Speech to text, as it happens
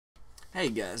Hey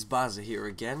guys, Bazza here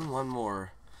again. One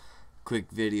more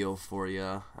quick video for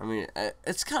you. I mean,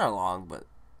 it's kind of long, but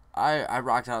I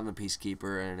rocked out in the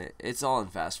Peacekeeper, and it's all in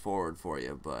fast forward for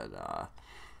you. But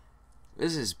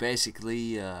this is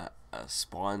basically a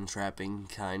spawn trapping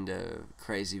kind of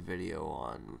crazy video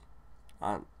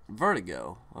on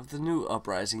Vertigo of the new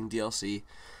Uprising DLC.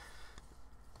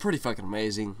 Pretty fucking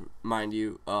amazing, mind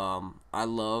you. I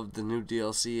love the new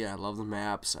DLC. I love the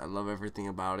maps. I love everything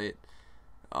about it.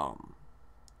 Um,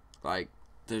 like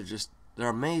they're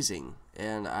amazing,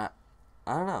 and I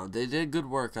don't know, they did good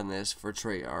work on this for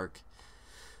Treyarch.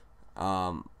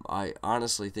 I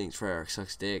honestly think Treyarch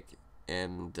sucks dick,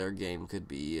 and their game could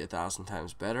be 1,000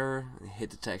 times better.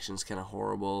 Hit detection's kind of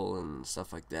horrible and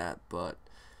stuff like that, but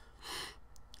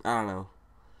I don't know.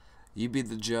 You be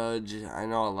the judge. I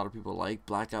know a lot of people like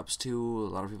Black Ops 2. A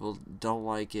lot of people don't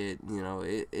like it. You know,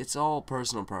 it's all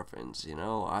personal preference. You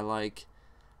know, I like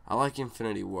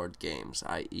Infinity Ward games,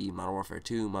 i.e. Modern Warfare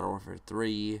 2, Modern Warfare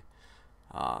 3,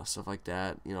 stuff like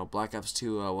that. You know, Black Ops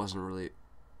 2 I wasn't really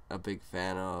a big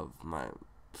fan of. My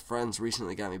friends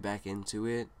recently got me back into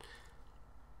it.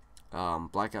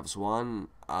 Black Ops 1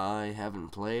 I haven't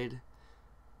played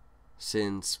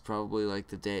since probably like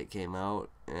the day it came out,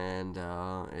 and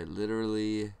it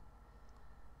literally,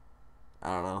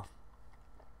 I don't know.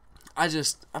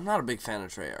 I'm not a big fan of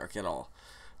Treyarch at all.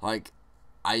 Like,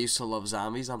 I used to love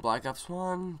zombies on Black Ops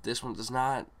 1. This one does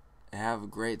not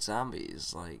have great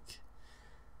zombies. Like,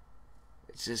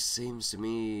 it just seems to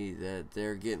me that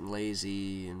they're getting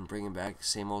lazy and bringing back the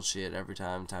same old shit every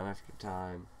time after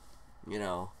time. You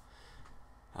know,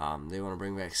 they want to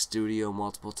bring back Studio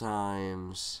multiple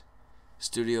times.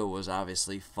 Studio was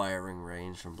obviously firing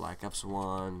range from Black Ops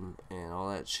 1 and all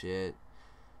that shit.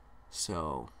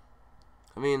 So,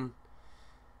 I mean,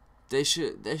 they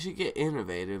should get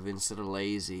innovative instead of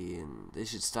lazy, and they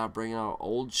should stop bringing out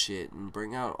old shit and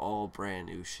bring out all brand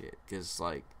new shit. Cause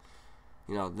like,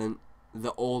 you know, then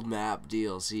the old map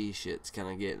DLC shit's kind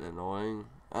of getting annoying.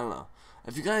 I don't know.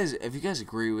 If you guys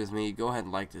agree with me, go ahead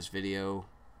and like this video.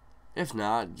 If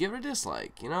not, give it a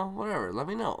dislike. You know, whatever. Let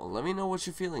me know. Let me know what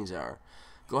your feelings are.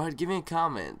 Go ahead, give me a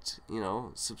comment. You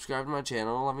know, subscribe to my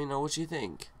channel. Let me know what you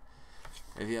think.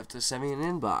 If you have to send me an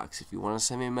inbox, if you want to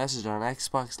send me a message on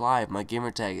Xbox Live, my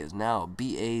gamer tag is now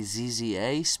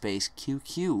BAZZA space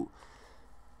QQ.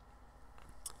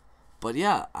 But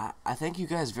yeah, I thank you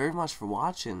guys very much for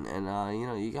watching, and you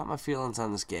know, you got my feelings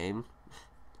on this game.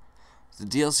 The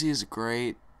DLC is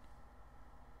great.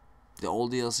 The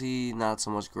old DLC, not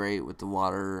so much great with the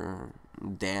water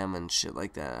dam and shit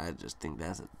like that. I just think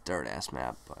that's a dirt ass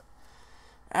map. But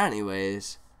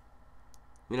anyways,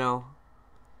 you know,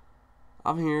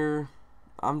 I'm here.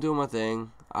 I'm doing my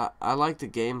thing. I like the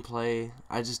gameplay.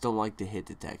 I just don't like the hit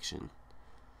detection.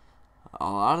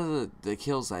 A lot of the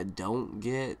kills I don't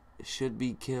get should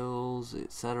be kills,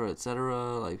 etc.,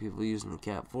 etc. Like people using the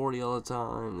Cap 40 all the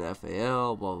time, the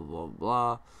FAL, blah, blah, blah,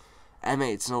 blah.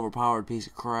 M8's an overpowered piece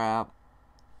of crap.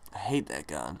 I hate that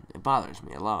gun. It bothers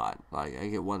me a lot. Like, I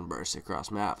get one burst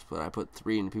across maps, but I put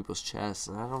 3 into people's chests,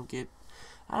 and I don't get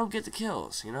the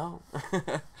kills, you know?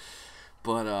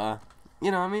 But, you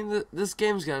know, I mean, this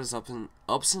game's got its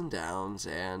ups and downs,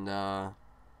 and, I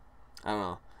don't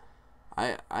know.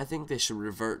 I think they should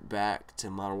revert back to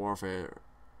Modern Warfare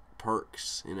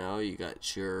perks, you know? You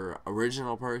got your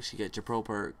original perks, you get your pro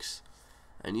perks,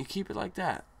 and you keep it like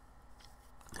that.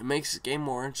 It makes the game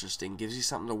more interesting, gives you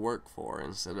something to work for,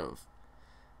 instead of,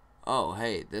 oh,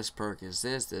 hey, this perk is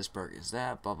this perk is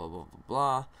that, blah, blah, blah, blah,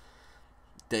 blah.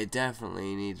 They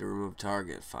definitely need to remove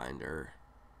target finder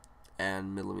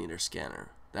and millimeter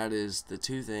scanner. That is the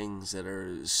two things that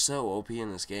are so OP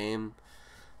in this game.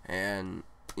 And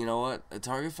you know what? A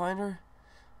target finder?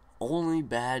 Only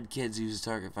bad kids use a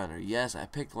target finder. Yes, I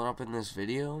picked one up in this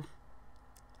video,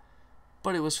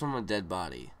 but it was from a dead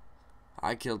body.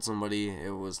 I killed somebody.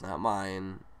 It was not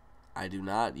mine. I do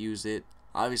not use it.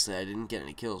 Obviously, I didn't get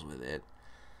any kills with it.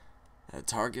 A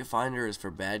target finder is for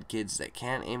bad kids that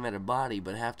can't aim at a body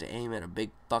but have to aim at a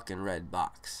big fucking red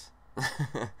box.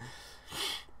 I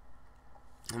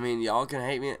mean, y'all can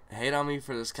hate on me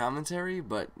for this commentary,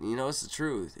 but you know it's the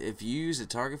truth. If you use a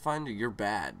target finder, you're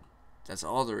bad. That's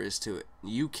all there is to it.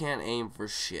 You can't aim for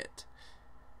shit.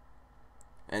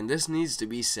 And this needs to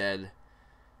be said.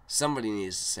 Somebody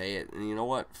needs to say it, and you know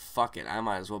what? Fuck it. I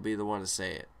might as well be the one to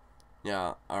say it.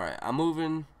 Yeah, alright. I'm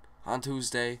moving on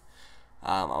Tuesday.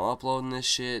 I'm uploading this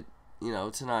shit, you know,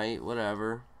 tonight,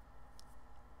 whatever.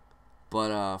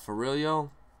 But, for real,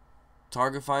 yo,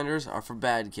 target finders are for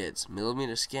bad kids.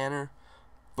 Millimeter scanner,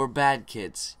 for bad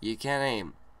kids. You can't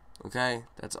aim, okay?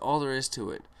 That's all there is to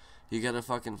it. You gotta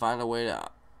fucking find a way to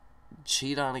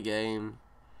cheat on a game,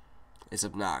 it's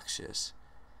obnoxious.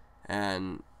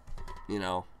 And, you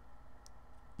know,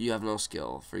 you have no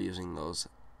skill for using those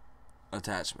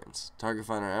attachments. Target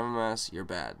Finder MMS, you're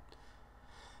bad.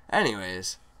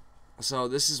 Anyways, so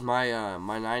this is my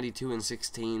my 92 and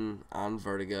 16 on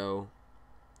Vertigo.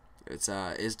 It's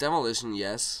demolition,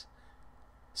 yes.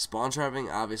 Spawn trapping,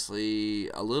 obviously,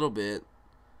 a little bit.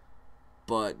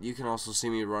 But you can also see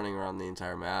me running around the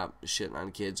entire map, shitting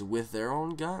on kids with their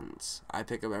own guns. I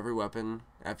pick up every weapon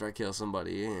after I kill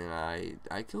somebody, and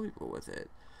I kill people with it.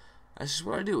 That's just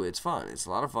what I do. It's fun. It's a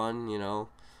lot of fun, you know.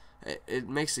 It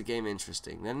makes the game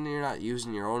interesting. Then you're not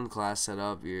using your own class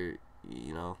setup. You're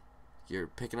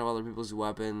picking up other people's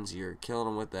weapons. You're killing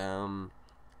them with them,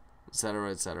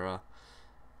 etc., etc.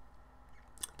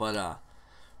 But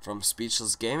from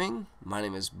Speechless Gaming, my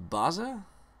name is Bazza.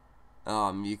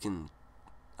 You can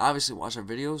obviously watch our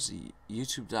videos,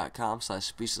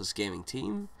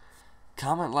 youtube.com/SpeechlessGamingTeam.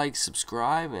 Comment, like,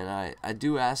 subscribe, and I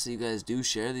do ask that you guys do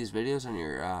share these videos on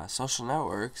your social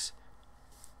networks.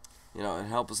 You know, it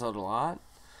helps us out a lot.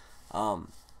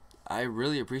 I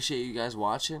really appreciate you guys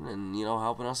watching and, you know,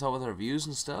 helping us out with our views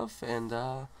and stuff. And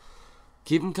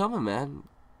keep them coming, man.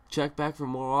 Check back for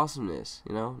more awesomeness.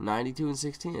 You know, 92 and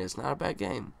 16. It's not a bad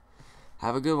game.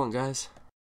 Have a good one, guys.